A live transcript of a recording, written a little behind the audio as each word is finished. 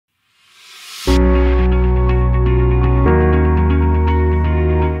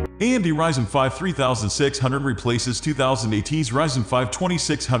Ryzen 5 3600 replaces 2018's Ryzen 5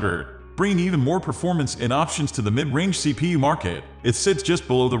 2600, bringing even more performance and options to the mid-range CPU market. It sits just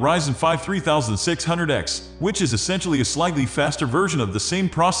below the Ryzen 5 3600X, which is essentially a slightly faster version of the same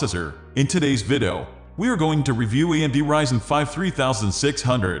processor. In today's video, we are going to review AMD Ryzen 5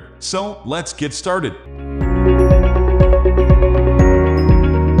 3600. So, let's get started.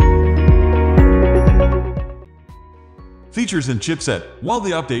 Features and chipset. While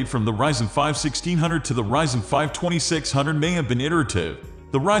the update from the Ryzen 5 1600 to the Ryzen 5 2600 may have been iterative,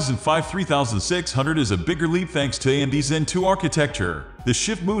 the Ryzen 5 3600 is a bigger leap thanks to AMD's Zen 2 architecture. The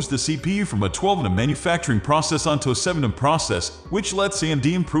shift moves the CPU from a 12-nm manufacturing process onto a 7-nm process, which lets AMD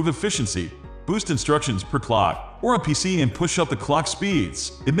improve efficiency, boost instructions per clock, or a PC and push up the clock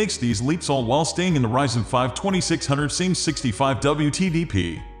speeds. It makes these leaps all while staying in the Ryzen 5 2600 same 65W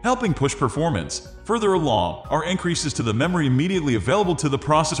TDP, helping push performance further along. Are increases to the memory immediately available to the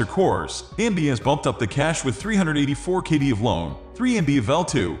processor cores. AMD has bumped up the cache with 384 KD of LON, 3 MB of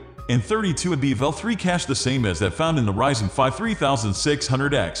L2, and 32 MB of L3 cache, the same as that found in the Ryzen 5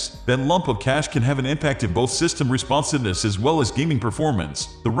 3600X. That lump of cache can have an impact in both system responsiveness as well as gaming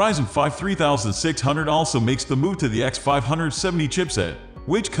performance. The Ryzen 5 3600 also makes the move to the X570 chipset,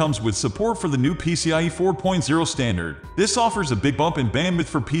 which comes with support for the new Pcie 4.0 standard. This offers a big bump in bandwidth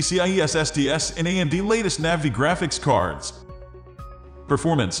for Pcie SSDs and AMD latest Navi graphics cards.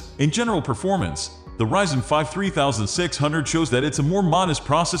 Performance. In general performance, the Ryzen 5 3600 shows that it's a more modest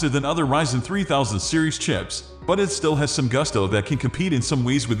processor than other Ryzen 3000 series chips, but it still has some gusto that can compete in some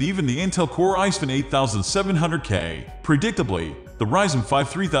ways with even the Intel Core i7 8700K. Predictably, the Ryzen 5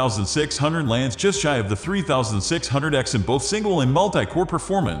 3600 lands just shy of the 3600X in both single and multi-core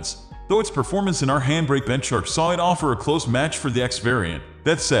performance, though its performance in our Handbrake benchmark saw it offer a close match for the X variant.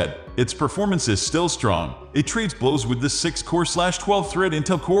 That said, its performance is still strong. It trades blows with the 6-core/12-thread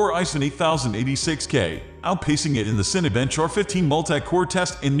Intel Core i7 8086K, outpacing it in the Cinebench R15 multi-core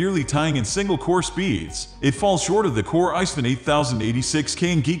test and nearly tying in single-core speeds. It falls short of the Core i7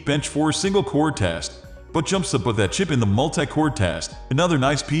 8086K in Geekbench 4 single-core test, but jumps above that chip in the multi-core test. Another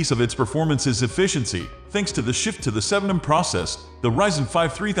nice piece of its performance is efficiency. Thanks to the shift to the 7-nm process, the Ryzen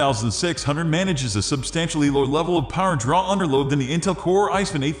 5 3600 manages a substantially lower level of power draw under load than the Intel Core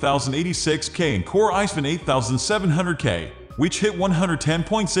i7 8086K and Core i7 8700K, which hit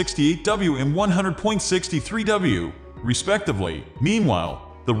 110.68W and 100.63W, respectively. Meanwhile,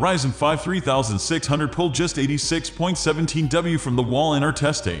 the Ryzen 5 3600 pulled just 86.17W from the wall in our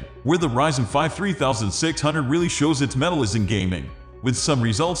testing. Where the Ryzen 5 3600 really shows its mettle is in gaming, with some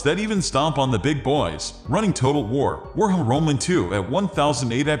results that even stomp on the big boys. Running Total War Warhammer 2 at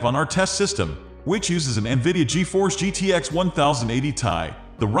 1008 on our test system, which uses an NVIDIA GeForce GTX 1080 Ti,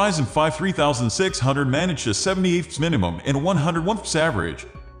 the Ryzen 5 3600 managed a 78 minimum and 101 average.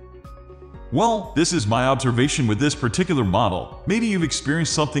 Well, this is my observation with this particular model. Maybe you've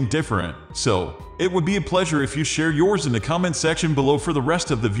experienced something different, so it would be a pleasure if you share yours in the comment section below for the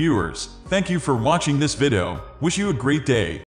rest of the viewers. Thank you for watching this video. Wish you a great day.